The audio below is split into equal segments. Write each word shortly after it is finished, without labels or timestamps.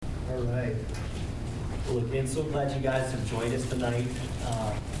All right. Well, again, so glad you guys have joined us tonight.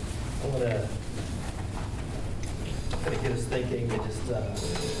 I want to kind of get us thinking and just a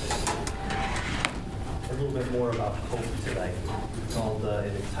little bit more about hope tonight. We called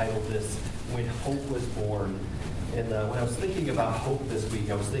and entitled this "When Hope Was Born." And when I was thinking about hope this week,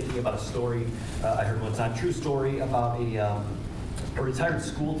 I was thinking about a story I heard one time, true story about a retired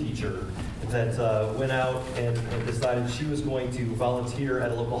school teacher that went out and decided she was going to volunteer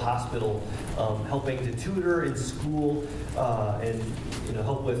at a local hospital, helping to tutor in school and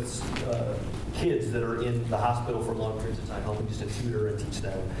help with kids that are in the hospital for long periods of time, helping just to tutor and teach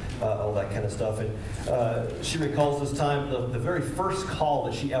them all that kind of stuff. And she recalls this time the very first call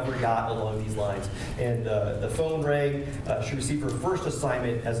that she ever got along these lines. And the phone rang. She received her first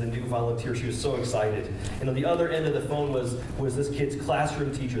assignment as a new volunteer. She was so excited. And on the other end of the phone was this kid's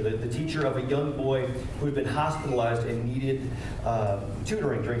classroom teacher, the teacher of a young boy who had been hospitalized and needed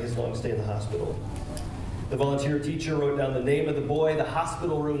tutoring during his long stay in the hospital. The volunteer teacher wrote down the name of the boy, the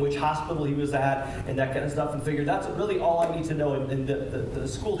hospital room, which hospital he was at, and that kind of stuff, and figured that's really all I need to know. And the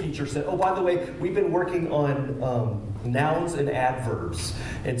school teacher said, oh, by the way, we've been working on nouns and adverbs.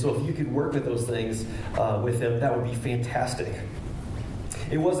 And so if you could work with those things with him, that would be fantastic.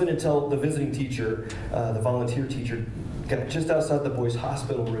 It wasn't until the visiting teacher, the volunteer teacher, got just outside the boy's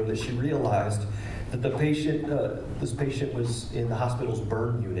hospital room that she realized that this patient was in the hospital's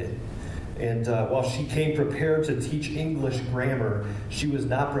burn unit. And while she came prepared to teach English grammar, she was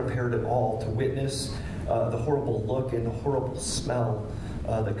not prepared at all to witness the horrible look and the horrible smell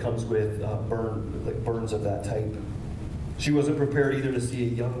that comes with burns of that type. She wasn't prepared either to see a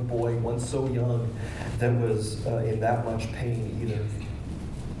young boy, once so young, that was in that much pain either.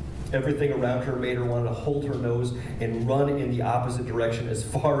 Everything around her made her want to hold her nose and run in the opposite direction as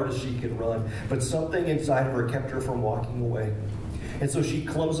far as she could run. But something inside of her kept her from walking away. And so she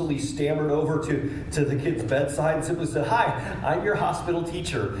clumsily stammered over to the kid's bedside and simply said, "Hi, I'm your hospital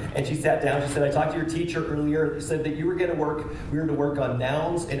teacher." And she sat down. She said, "I talked to your teacher earlier. He said that we were to work on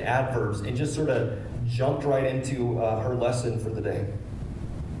nouns and adverbs," and just sort of jumped right into her lesson for the day.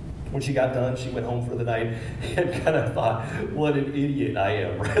 When she got done, she went home for the night and kind of thought, what an idiot I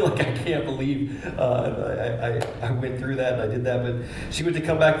am, right? Like, I can't believe I went through that and I did that. But she went to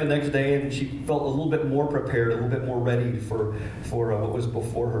come back the next day and she felt a little bit more prepared, a little bit more ready for what was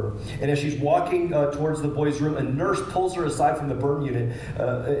before her. And as she's walking towards the boy's room, a nurse pulls her aside from the burn unit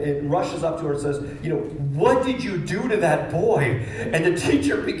and rushes up to her and says, "What did you do to that boy?" And the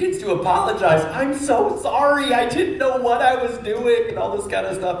teacher begins to apologize. "I'm so sorry. I didn't know what I was doing," and all this kind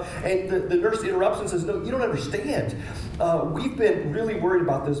of stuff. And the nurse interrupts and says, "No, you don't understand. We've been really worried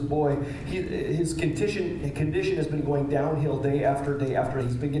about this boy. His condition has been going downhill day after day after day.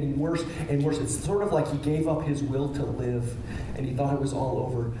 He's been getting worse and worse. It's sort of like he gave up his will to live, and he thought it was all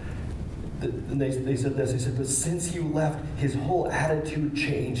over." And they said this. They said, "But since you left, his whole attitude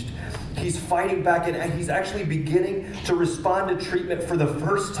changed. He's fighting back, and he's actually beginning to respond to treatment for the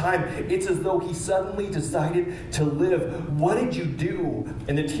first time. It's as though he suddenly decided to live. What did you do?"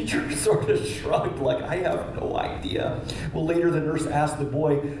 And the teacher sort of shrugged, like, "I have no idea." Well, later the nurse asked the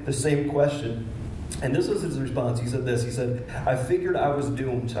boy the same question. And this was his response. He said this. He said, "I figured I was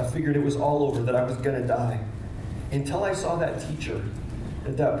doomed. I figured it was all over, that I was going to die. Until I saw that teacher."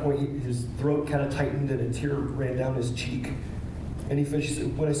 At that point, his throat kind of tightened and a tear ran down his cheek. And he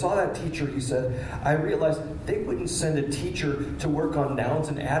said, "When I saw that teacher," he said, "I realized they wouldn't send a teacher to work on nouns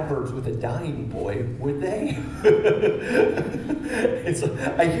and adverbs with a dying boy, would they?" And so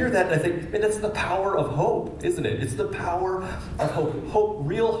I hear that and I think, man, that's the power of hope, isn't it? It's the power of hope.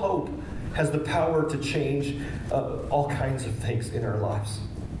 Real hope has the power to change all kinds of things in our lives.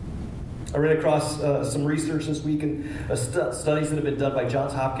 I ran across some research this week and studies that have been done by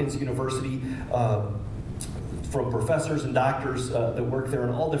Johns Hopkins University from professors and doctors that work there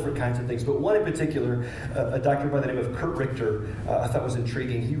on all different kinds of things. But one in particular, a doctor by the name of Kurt Richter, I thought was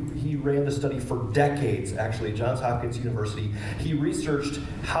intriguing. He ran the study for decades, actually, at Johns Hopkins University. He researched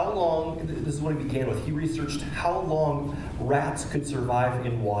how long, this is what he began with, he researched how long rats could survive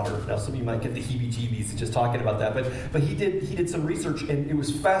in water. Now, some of you might get the heebie-jeebies just talking about that, but he did some research, and it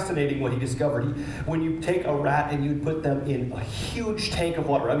was fascinating what he discovered. When you take a rat and you put them in a huge tank of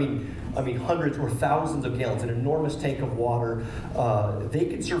water, I mean hundreds or thousands of gallons, an enormous tank of water, they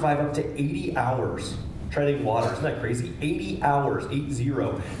could survive up to 80 hours treading water. Isn't that crazy? 80 hours,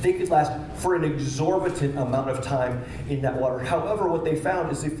 80. They could last for an exorbitant amount of time in that water. However, what they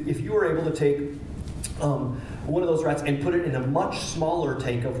found is if you were able to take one of those rats and put it in a much smaller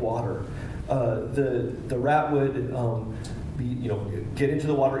tank of water, the rat would get into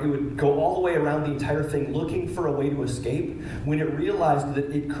the water. It would go all the way around the entire thing looking for a way to escape. When it realized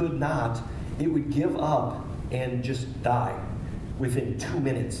that it could not, it would give up and just die within 2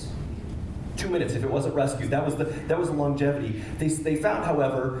 minutes. 2 minutes if it wasn't rescued. That was the longevity. They found,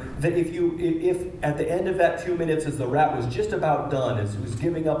 however, that if at the end of that 2 minutes, as the rat was just about done, as it was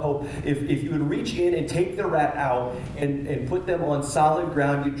giving up hope, if you would reach in and take the rat out and put them on solid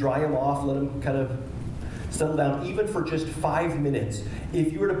ground, you'd dry them off, let them kind of settle down, even for just 5 minutes.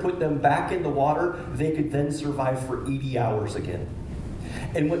 If you were to put them back in the water, they could then survive for 80 hours again.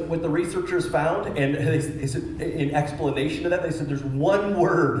 And what the researchers found, and in explanation of that, they said there's one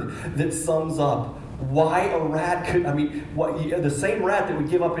word that sums up why a rat could, the same rat that would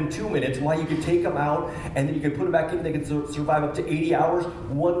give up in 2 minutes, why you could take them out and then you could put them back in, they could survive up to 80 hours.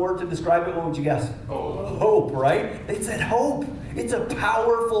 One word to describe it, what would you guess? Hope. Hope, right? They said hope. It's a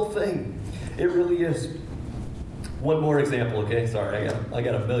powerful thing. It really is. One more example, okay? Sorry, I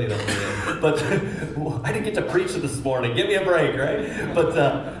got a million of them. But I didn't get to preach this morning. Give me a break, right? But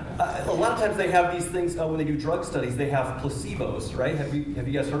a lot of times they have these things when they do drug studies. They have placebos, right? Have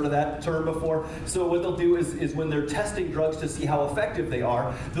you guys heard of that term before? So what they'll do is when they're testing drugs to see how effective they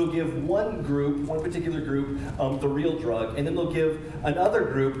are, they'll give one particular group, the real drug, and then they'll give another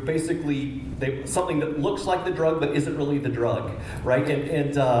group basically something that looks like the drug but isn't really the drug, right?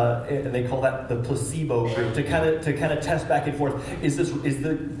 And they call that the placebo group to kind of test back and forth. Is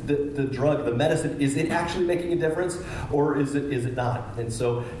the drug, the medicine, is it actually making a difference, or is it not? And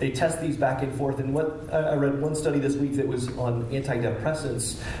so they test these back and forth. And what I read one study this week that was on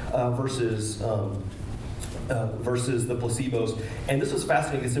antidepressants versus the placebos, and this was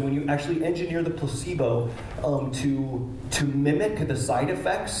fascinating. They said when you actually engineer the placebo to mimic the side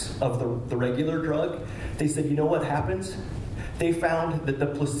effects of the regular drug, they said, you know what happens? They found that the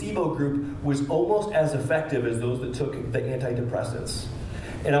placebo group was almost as effective as those that took the antidepressants.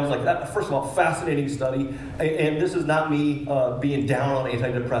 And I was like, first of all, fascinating study. And this is not me being down on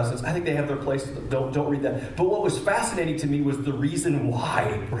antidepressants. I think they have their place. Don't read that. But what was fascinating to me was the reason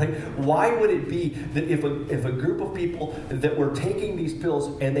why, right? Why would it be that if a group of people that were taking these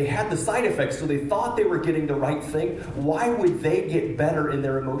pills and they had the side effects, so they thought they were getting the right thing, why would they get better in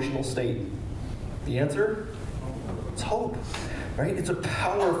their emotional state? The answer? It's hope, right? It's a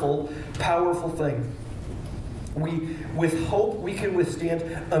powerful, powerful thing. With hope, we can withstand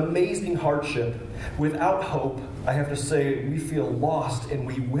amazing hardship. Without hope, I have to say, we feel lost and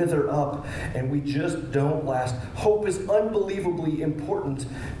we wither up and we just don't last. Hope is unbelievably important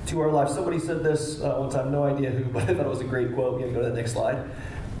to our lives. Somebody said this one time, no idea who, but I thought it was a great quote. You can go to the next slide.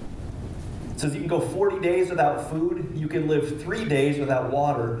 It says, you can go 40 days without food. You can live 3 days without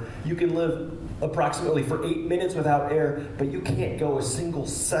water. You can live approximately for 8 minutes without air, but you can't go a single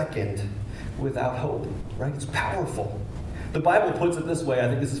second without hope, right? It's powerful. The Bible puts it this way. I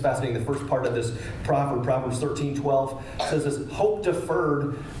think this is fascinating. The first part of this proverb, Proverbs 13:12, says this: hope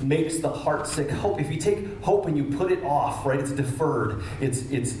deferred makes the heart sick. Hope, if you take hope and you put it off, right, it's deferred.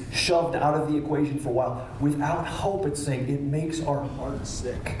 It's shoved out of the equation for a while. Without hope, it's saying it makes our heart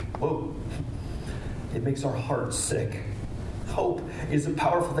sick. Whoa. It makes our heart sick. Hope is a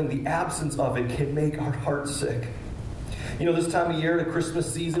powerful thing. The absence of it can make our heart sick. You know, this time of year, the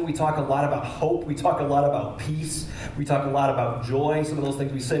Christmas season, we talk a lot about hope. We talk a lot about peace. We talk a lot about joy. Some of those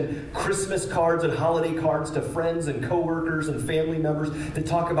things. We send Christmas cards and holiday cards to friends and coworkers and family members that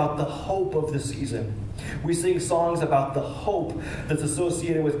talk about the hope of the season. We sing songs about the hope that's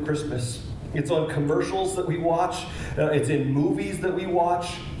associated with Christmas. It's on commercials that we watch. It's in movies that we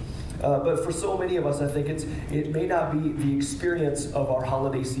watch. But for so many of us, I think it may not be the experience of our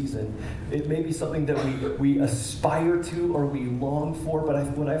holiday season. It may be something that we aspire to or we long for, but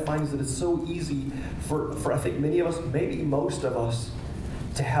what I find is that it's so easy for I think many of us, maybe most of us,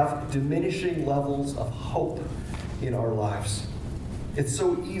 to have diminishing levels of hope in our lives. It's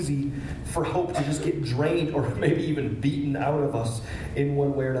so easy for hope to just get drained or maybe even beaten out of us in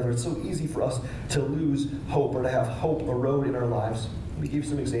one way or another. It's so easy for us to lose hope or to have hope erode in our lives. We give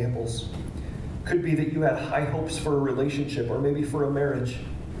some examples. Could be that you had high hopes for a relationship or maybe for a marriage,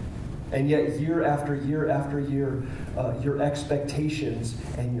 and yet year after year after year, your expectations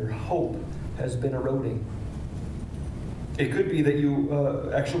and your hope has been eroding. It could be that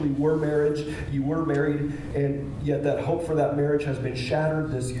you actually were married, and yet that hope for that marriage has been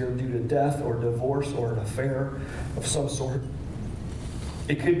shattered this year due to death or divorce or an affair of some sort.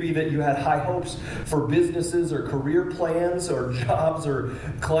 It could be that you had high hopes for businesses or career plans or jobs or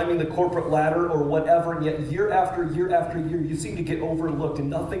climbing the corporate ladder or whatever, and yet year after year after year, you seem to get overlooked and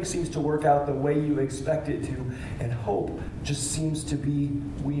nothing seems to work out the way you expect it to, and hope just seems to be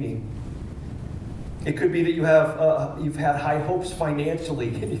waning. It could be that you've had high hopes financially,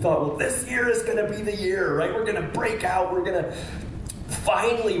 and you thought, well, this year is going to be the year, right? We're going to break out. We're going to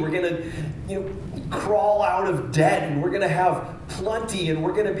crawl out of debt, and we're going to have plenty, and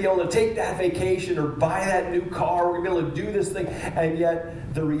we're going to be able to take that vacation or buy that new car. We're going to be able to do this thing. And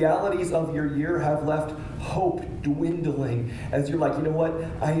yet the realities of your year have left hope dwindling as you're like, you know what?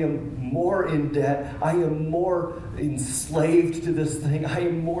 I am more in debt. I am more enslaved to this thing.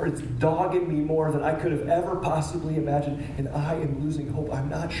 It's dogging me more than I could have ever possibly imagined. And I am losing hope. I'm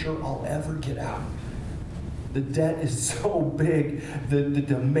not sure I'll ever get out. The debt is so big, the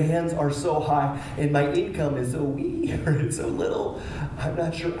demands are so high, and my income is so wee, or it's so little. I'm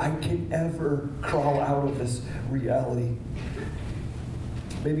not sure I can ever crawl out of this reality.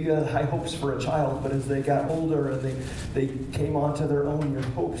 Maybe you had high hopes for a child, but as they got older and they came onto their own, your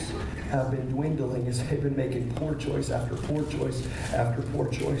hopes have been dwindling as they've been making poor choice after poor choice after poor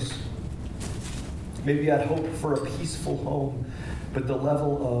choice. Maybe you had hope for a peaceful home, but the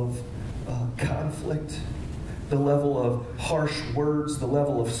level of conflict, the level of harsh words, the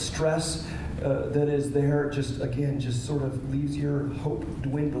level of stress that is there just sort of leaves your hope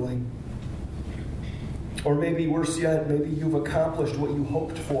dwindling. Or maybe worse yet, maybe you've accomplished what you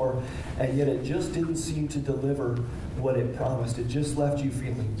hoped for, and yet it just didn't seem to deliver what it promised. It just left you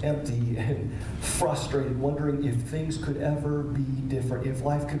feeling empty and frustrated, wondering if things could ever be different, if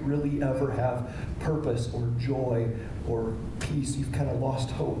life could really ever have purpose or joy or peace. You've kind of lost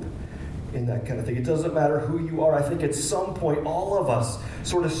hope in that kind of thing. It doesn't matter who you are. I think at some point all of us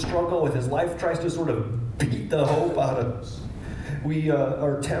sort of struggle with this. Life tries to sort of beat the hope out of us. We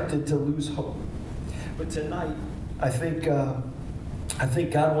are tempted to lose hope. But tonight, I think God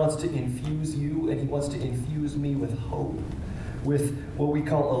wants to infuse you, and He wants to infuse me with hope, with what we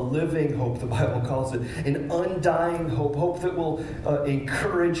call a living hope. The Bible calls it an undying hope, hope that will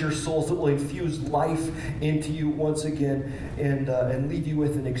encourage your souls, that will infuse life into you once again, and leave you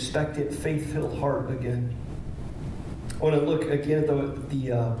with an expectant, faith-filled heart again. I want to look again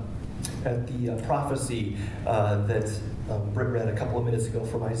at the prophecy that Britt read a couple of minutes ago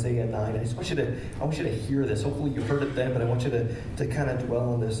from Isaiah 9. I want you to hear this. Hopefully you heard it then, but I want you to kind of dwell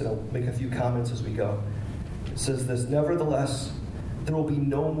on this, and I'll make a few comments as we go. It says this: nevertheless, there will be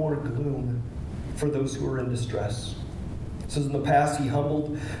no more gloom for those who are in distress. It says in the past He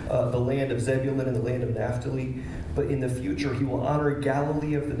humbled the land of Zebulun and the land of Naphtali, but in the future He will honor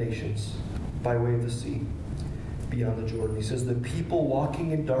Galilee of the nations by way of the sea, beyond the Jordan. He says, the people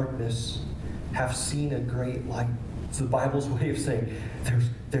walking in darkness have seen a great light. It's the Bible's way of saying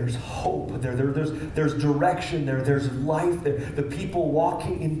there's hope, there's direction, there's life there. The people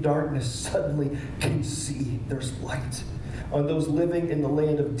walking in darkness suddenly can see there's light. On those living in the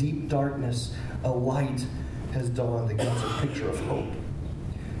land of deep darkness, a light has dawned. Again, it's a picture of hope.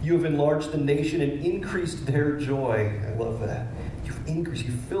 You have enlarged the nation and increased their joy. I love that. You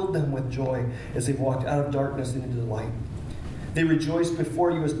filled them with joy as they walked out of darkness and into the light. They rejoiced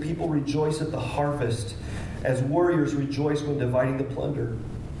before you as people rejoice at the harvest, as warriors rejoice when dividing the plunder.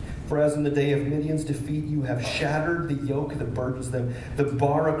 For as in the day of Midian's defeat, you have shattered the yoke that burdens them, the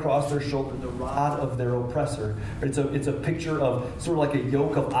bar across their shoulder, the rod of their oppressor. It's a picture of sort of like a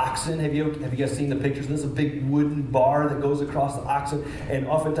yoke of oxen. Have you guys seen the pictures? This is a big wooden bar that goes across the oxen, and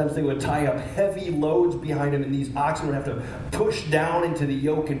oftentimes they would tie up heavy loads behind them, and these oxen would have to push down into the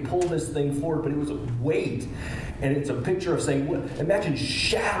yoke and pull this thing forward, but it was a weight. And it's a picture of saying, imagine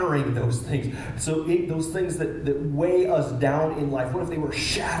shattering those things. So those things that weigh us down in life, what if they were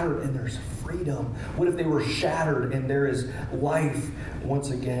shattered and there's freedom? What if they were shattered and there is life once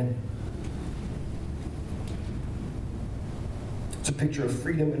again? It's a picture of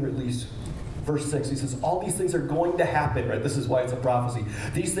freedom and release. Verse 6, he says, all these things are going to happen, right? This is why it's a prophecy.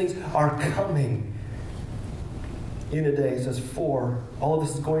 These things are coming in a day. He says, for all of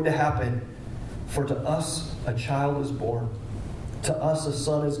this is going to happen. For to us a child is born, to us a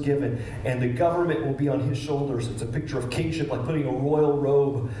son is given, and the government will be on his shoulders. It's a picture of kingship, like putting a royal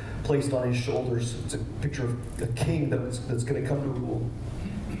robe placed on his shoulders. It's a picture of a king that's going to come to rule.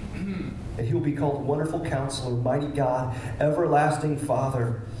 And he will be called Wonderful Counselor, Mighty God, Everlasting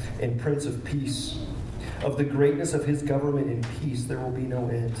Father, and Prince of Peace. Of the greatness of his government and peace there will be no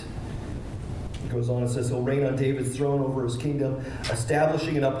end. Goes on and says he'll reign on David's throne over his kingdom,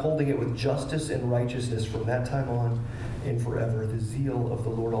 establishing and upholding it with justice and righteousness from that time on and forever. The zeal of the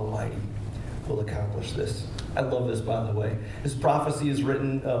Lord Almighty will accomplish this. I love this, by the way. This prophecy is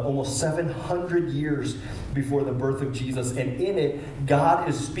written almost 700 years before the birth of Jesus, and in it, God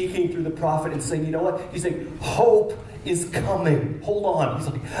is speaking through the prophet and saying, you know what? He's saying, hope is coming. Hold on. He's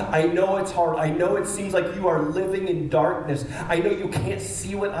like, I know it's hard. I know it seems like you are living in darkness. I know you can't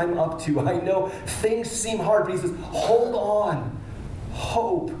see what I'm up to. I know things seem hard, but he says, hold on.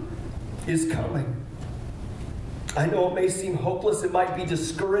 Hope is coming. I know it may seem hopeless. It might be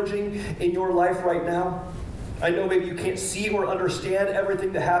discouraging in your life right now. I know maybe you can't see or understand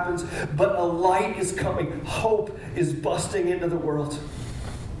everything that happens, but a light is coming. Hope is busting into the world.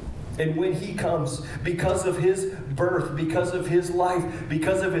 And when he comes, because of his birth, because of his life,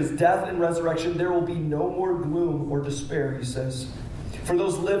 because of his death and resurrection, there will be no more gloom or despair, he says. For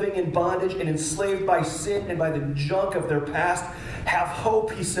those living in bondage and enslaved by sin and by the junk of their past, have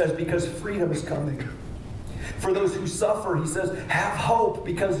hope, he says, because freedom is coming. For those who suffer, he says, have hope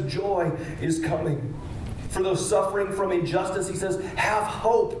because joy is coming. For those suffering from injustice, he says, have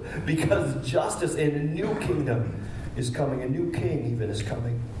hope because justice and a new kingdom is coming. A new king even is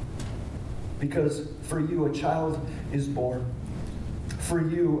coming. Because for you a child is born. For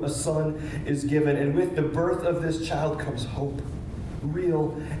you a son is given. And with the birth of this child comes hope.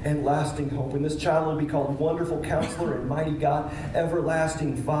 Real and lasting hope. And this child will be called Wonderful Counselor and Mighty God,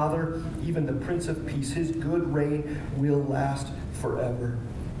 Everlasting Father, even the Prince of Peace. His good reign will last forever.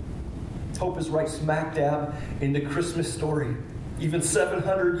 Hope is right smack dab in the Christmas story. Even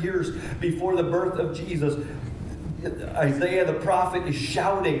 700 years before the birth of Jesus, Isaiah the prophet is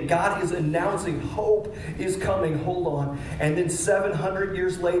shouting. God is announcing hope is coming. Hold on. And then 700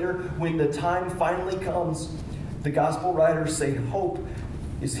 years later, when the time finally comes, the gospel writers say hope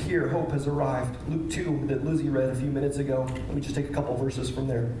is here. Hope has arrived. Luke 2 that Lizzie read a few minutes ago. Let me just take a couple verses from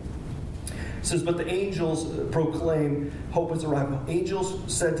there. It says, but the angels proclaim hope has arrived.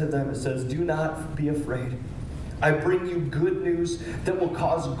 Angels said to them, it says, do not be afraid. I bring you good news that will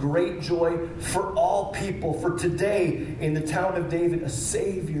cause great joy for all people. For today, in the town of David, a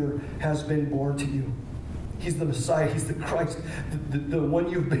Savior has been born to you. He's the Messiah. He's the Christ, the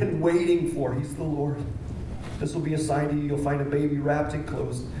one you've been waiting for. He's the Lord. This will be a sign to you. You'll find a baby wrapped in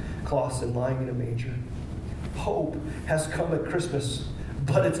cloths and lying in a manger. Hope has come at Christmas,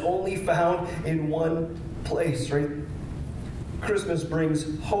 but it's only found in one place, right? Christmas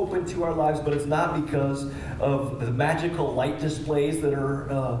brings hope into our lives, but it's not because of the magical light displays that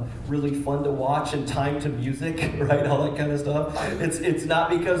are really fun to watch and time to music, right? All that kind of stuff. It's not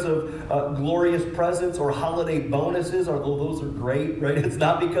because of glorious presents or holiday bonuses, although those are great, right? It's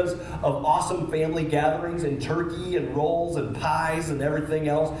not because of awesome family gatherings and turkey and rolls and pies and everything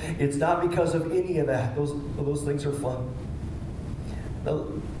else. It's not because of any of that. Those things are fun. Now,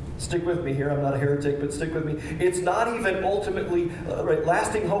 stick with me here. I'm not a heretic, but stick with me. It's not even ultimately, right?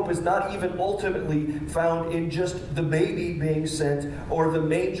 Lasting hope is not even ultimately found in just the baby being sent or the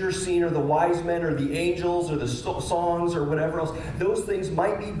manger scene or the wise men or the angels or the songs or whatever else. Those things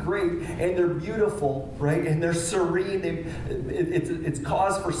might be great and they're beautiful, right? And they're serene. It's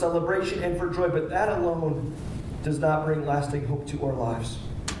cause for celebration and for joy, but that alone does not bring lasting hope to our lives.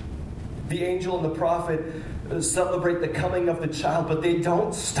 The angel and the prophet celebrate the coming of the child, but they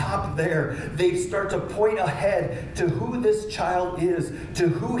don't stop there. They start to point ahead to who this child is, to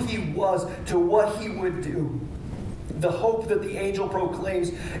who he was, to what he would do. The hope that the angel proclaims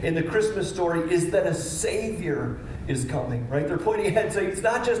in the Christmas story is that a Savior is coming, right? They're pointing ahead saying it's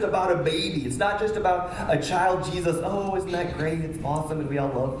not just about a baby. It's not just about a child Jesus. Oh, isn't that great? It's awesome. And we all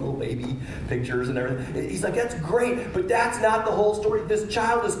love little baby pictures and everything. He's like, that's great, but that's not the whole story. This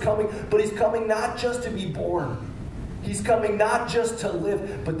child is coming, but he's coming not just to be born. He's coming not just to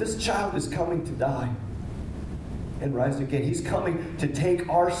live, but this child is coming to die and rise again. He's coming to take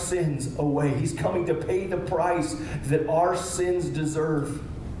our sins away. He's coming to pay the price that our sins deserve.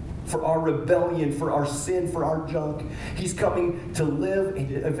 For our rebellion, for our sin, for our junk. He's coming to live and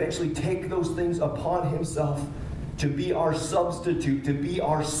to eventually take those things upon himself to be our substitute, to be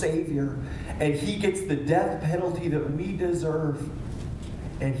our Savior. And he gets the death penalty that we deserve.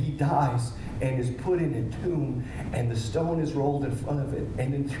 And he dies and is put in a tomb, and the stone is rolled in front of it.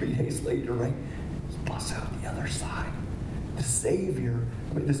 And then 3 days later, right, he busts out the other side. The Savior,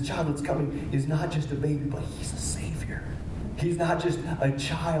 this child that's coming is not just a baby, but he's a Savior. He's not just a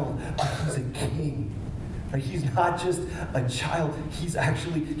child, but he's a king. Right? He's not just a child. He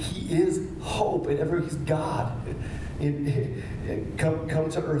is hope. And he's God. Come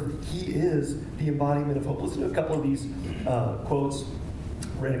to earth. He is the embodiment of hope. Listen to a couple of these quotes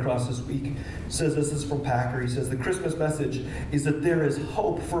ran across this week. It says, this is from Packer. He says, the Christmas message is that there is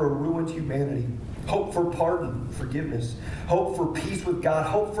hope for a ruined humanity. Hope for pardon, forgiveness. Hope for peace with God.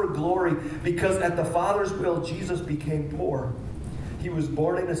 Hope for glory. Because at the Father's will, Jesus became poor. He was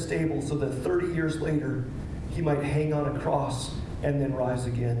born in a stable so that 30 years later, he might hang on a cross and then rise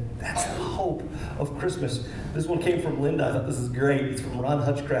again. That's the hope of Christmas. This one came from Linda. I thought this is great. It's from Ron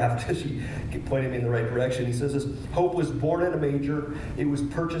Hutchcraft. She pointed me in the right direction. He says this: hope was born in a manger, it was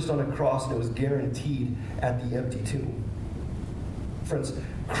purchased on a cross, and it was guaranteed at the empty tomb. Friends,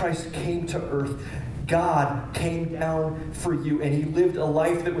 Christ came to earth. God came down for you, and he lived a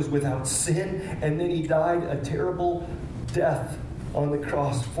life that was without sin, and then he died a terrible death on the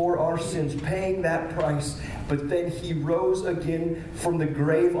cross for our sins, paying that price. But then he rose again from the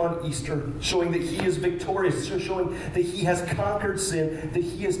grave on Easter, showing that he is victorious, showing that he has conquered sin, that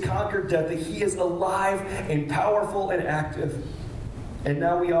he has conquered death, that he is alive and powerful and active. And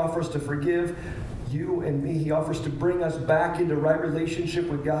now he offers to forgive you and me. He offers to bring us back into right relationship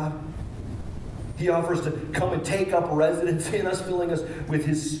with God. He offers to come and take up residence in us, filling us with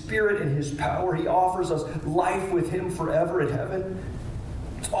his Spirit and his power. He offers us life with him forever in heaven.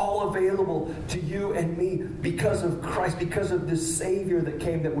 It's all available to you and me because of Christ, because of this Savior that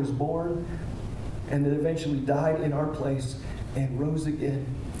came, that was born, and that eventually died in our place and rose again.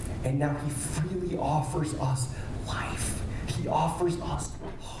 And now he freely offers us life. He offers us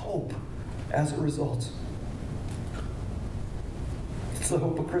hope as a result. It's the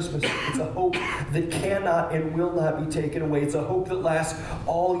hope of Christmas. It's a hope that cannot and will not be taken away. It's a hope that lasts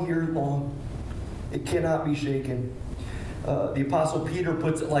all year long. It cannot be shaken. The Apostle Peter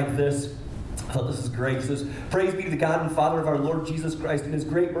puts it like this. I thought this is great. He says, "Praise be to the God and Father of our Lord Jesus Christ. In his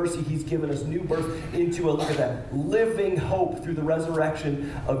great mercy, he's given us new birth into a," look at that, "living hope through the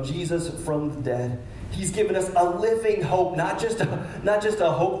resurrection of Jesus from the dead." He's given us a living hope, not just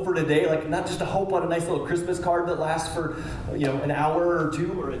a hope for today, like not just a hope on a nice little Christmas card that lasts for an hour or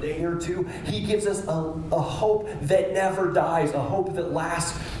two or a day or two. He gives us a hope that never dies, a hope that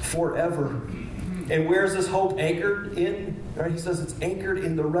lasts forever. And where's this hope anchored in? Right? He says it's anchored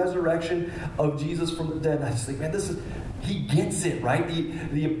in the resurrection of Jesus from the dead. And I just think, man, he gets it, right?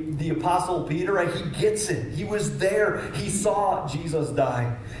 The Apostle Peter, right? He gets it. He was there. He saw Jesus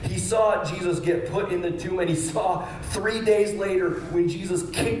die. He saw Jesus get put in the tomb, and he saw 3 days later when Jesus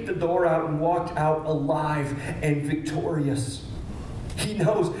kicked the door out and walked out alive and victorious. He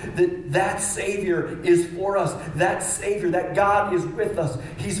knows that Savior is for us. That Savior, that God is with us.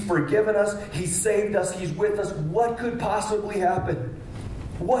 He's forgiven us. He's saved us. He's with us. What could possibly happen?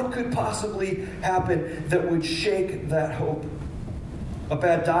 What could possibly happen that would shake that hope? A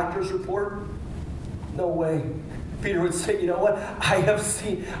bad doctor's report? No way. Peter would say, you know what? I have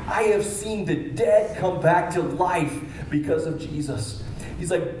seen the dead come back to life because of Jesus. He's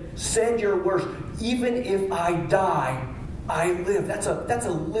like, send your worst. Even if I die, I live. That's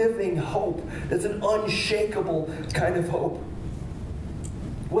a living hope. That's an unshakable kind of hope.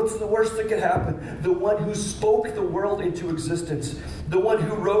 What's the worst that could happen? The one who spoke the world into existence, the one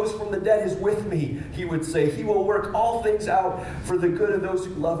who rose from the dead is with me, he would say. He will work all things out for the good of those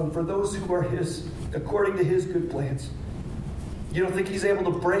who love him, for those who are his, according to his good plans. You don't think he's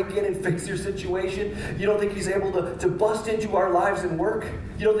able to break in and fix your situation? You don't think he's able to bust into our lives and work?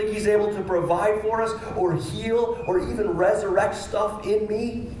 You don't think he's able to provide for us or heal or even resurrect stuff in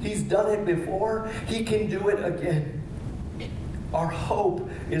me? He's done it before. He can do it again. Our hope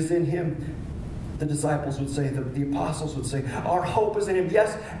is in him. The disciples would say, the apostles would say, our hope is in him.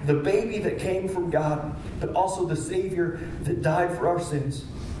 Yes, the baby that came from God, but also the Savior that died for our sins.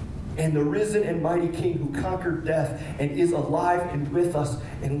 And the risen and mighty King who conquered death and is alive and with us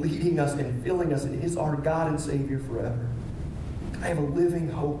and leading us and filling us and is our God and Savior forever. I have a living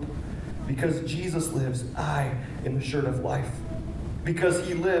hope. Because Jesus lives, I am assured of life. Because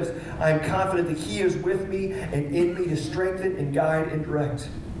he lives, I am confident that he is with me and in me to strengthen and guide and direct.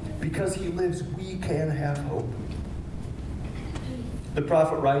 Because he lives, we can have hope. The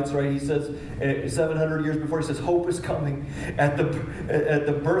prophet writes, right, he says, 700 years before, he says, hope is coming. At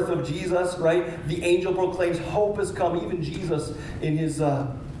the birth of Jesus, right, the angel proclaims hope has come. Even Jesus, in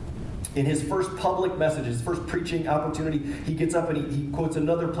his first public message, his first preaching opportunity, he gets up and he quotes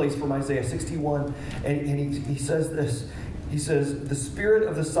another place from Isaiah 61, and he says this. He says, the Spirit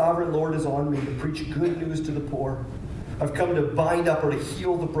of the Sovereign Lord is on me to preach good news to the poor. I've come to bind up or to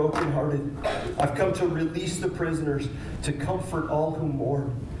heal the brokenhearted. I've come to release the prisoners, to comfort all who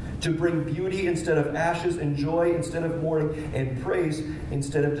mourn, to bring beauty instead of ashes and joy instead of mourning and praise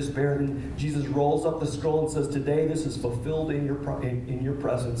instead of despair. And Jesus rolls up the scroll and says, today this is fulfilled in your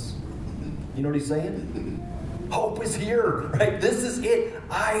presence. You know what he's saying? Hope is here, right? This is it.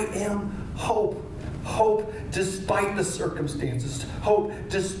 I am hope. Hope despite the circumstances. Hope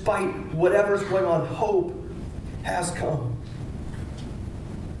despite whatever's going on. Hope has come.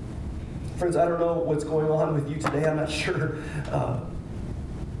 Friends, I don't know what's going on with you today. I'm not sure.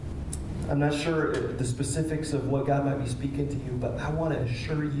 I'm not sure the specifics of what God might be speaking to you, but I want to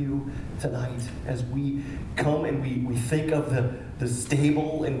assure you tonight as we come and we think of the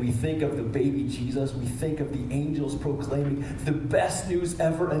stable and we think of the baby Jesus, we think of the angels proclaiming the best news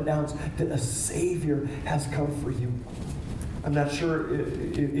ever announced, that a Savior has come for you. I'm not sure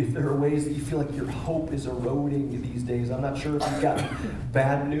if there are ways that you feel like your hope is eroding these days. I'm not sure if you've gotten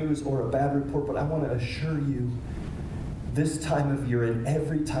bad news or a bad report, but I want to assure you this time of year and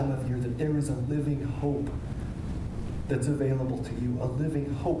every time of year that there is a living hope that's available to you, a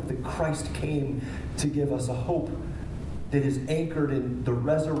living hope that Christ came to give us, a hope that is anchored in the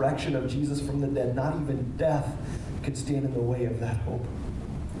resurrection of Jesus from the dead. Not even death can stand in the way of that hope.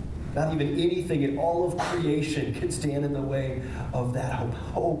 Not even anything in all of creation can stand in the way of that hope.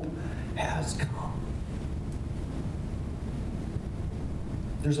 Hope has come.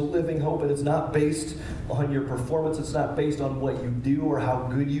 There's a living hope, and it's not based on your performance. It's not based on what you do or how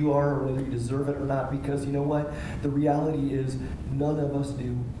good you are or whether you deserve it or not, because you know what? The reality is none of us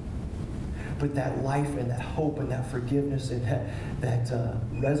do. But that life and that hope and that forgiveness and that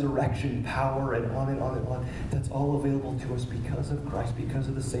resurrection power and on and on and on, that's all available to us because of Christ, because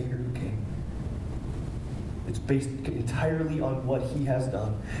of the Savior who came. It's based entirely on what he has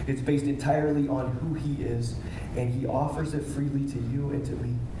done. It's based entirely on who he is. And he offers it freely to you and to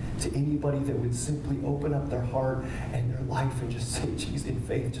me, to anybody that would simply open up their heart and their life and just say, Jesus, in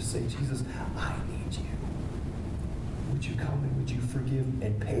faith, just say, Jesus, I need you. Would you come and would you forgive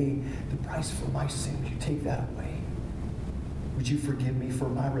and pay the price for my sin? Would you take that away? Would you forgive me for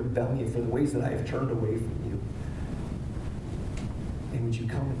my rebellion, for the ways that I have turned away from you? And would you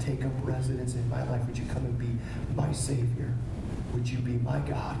come and take up residence in my life? Would you come and be my Savior? Would you be my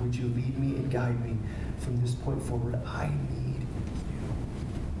God? Would you lead me and guide me from this point forward? I need you.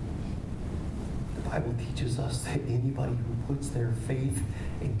 The Bible teaches us that anybody who puts their faith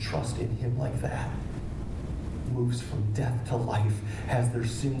and trust in him like that moves from death to life, has their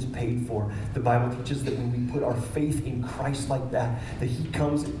sins paid for. The Bible teaches that when we put our faith in Christ like that he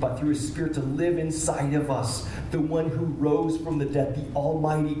comes but through his Spirit to live inside of us. The one who rose from the dead, the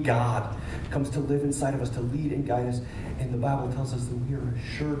Almighty God, comes to live inside of us, to lead and guide us. And the Bible tells us that we are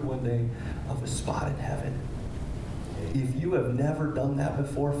assured one day of a spot in heaven. If you have never done that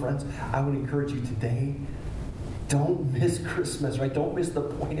before, friends, I would encourage you today, don't miss Christmas, right? Don't miss the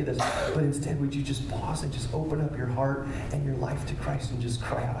point of this. But instead, would you just pause and just open up your heart and your life to Christ and just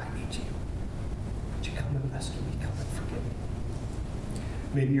cry out, I need you. Would you come and rescue me? Come and forgive me.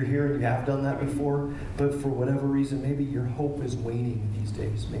 Maybe you're here and you have done that before, but for whatever reason, maybe your hope is waning these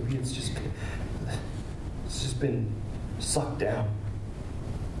days. Maybe it's just been sucked down.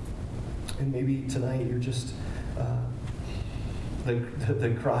 And maybe tonight you're just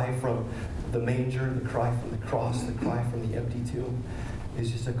the cry from the manger, the cry from the cross, the cry from the empty tomb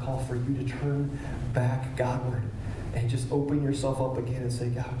is just a call for you to turn back Godward and just open yourself up again and say,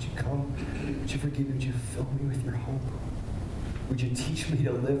 God, would you come? Would you forgive me? Would you fill me with your hope? Would you teach me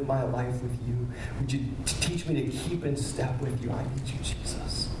to live my life with you? Would you teach me to keep in step with you? I need you,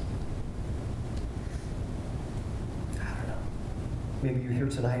 Jesus. I don't know. Maybe you're here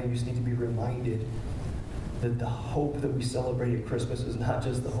tonight and you just need to be reminded that the hope that we celebrate at Christmas is not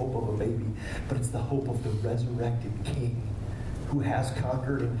just the hope of a baby, but it's the hope of the resurrected King who has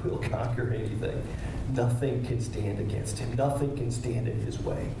conquered and will conquer anything. Nothing can stand against him. Nothing can stand in his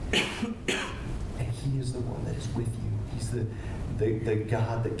way. And he is the one that is with you. He's the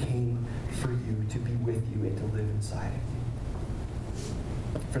God that came for you to be with you and to live inside of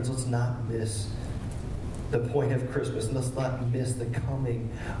you. Friends, let's not miss the point of Christmas. Let's not miss the coming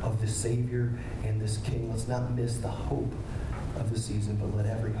of the Savior and this King. Let's not miss the hope of the season, but let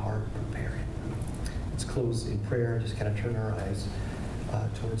every heart prepare it. Let's close in prayer and just kind of turn our eyes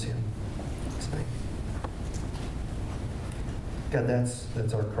towards him tonight. God,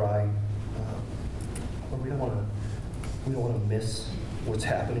 that's our cry. Lord, we don't want to miss what's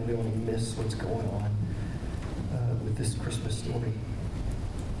happening. We don't want to miss what's going on with this Christmas story.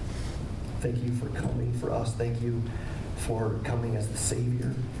 Thank you for coming for us. Thank you for coming as the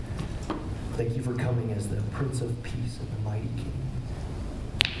Savior. Thank you for coming as the Prince of Peace and the mighty King,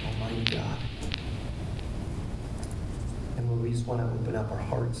 Almighty God. And Lord, we just want to open up our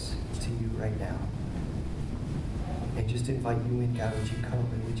hearts to you right now. And just invite you in, God, would you come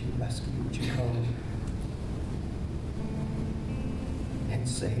and would you rescue? Would you come and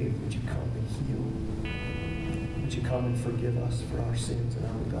save? Would you come and heal? Would you come and forgive us for our sins and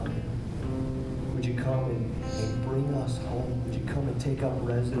our rebellion? Would you come and bring us home? Would you come and take up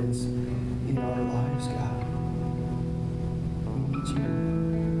residence in our lives, God? We need you.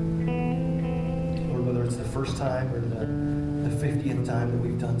 Lord, whether it's the first time or the 50th time that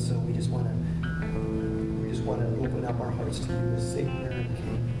we've done so. We just want to open up our hearts to you as Savior and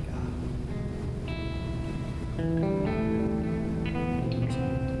King, God.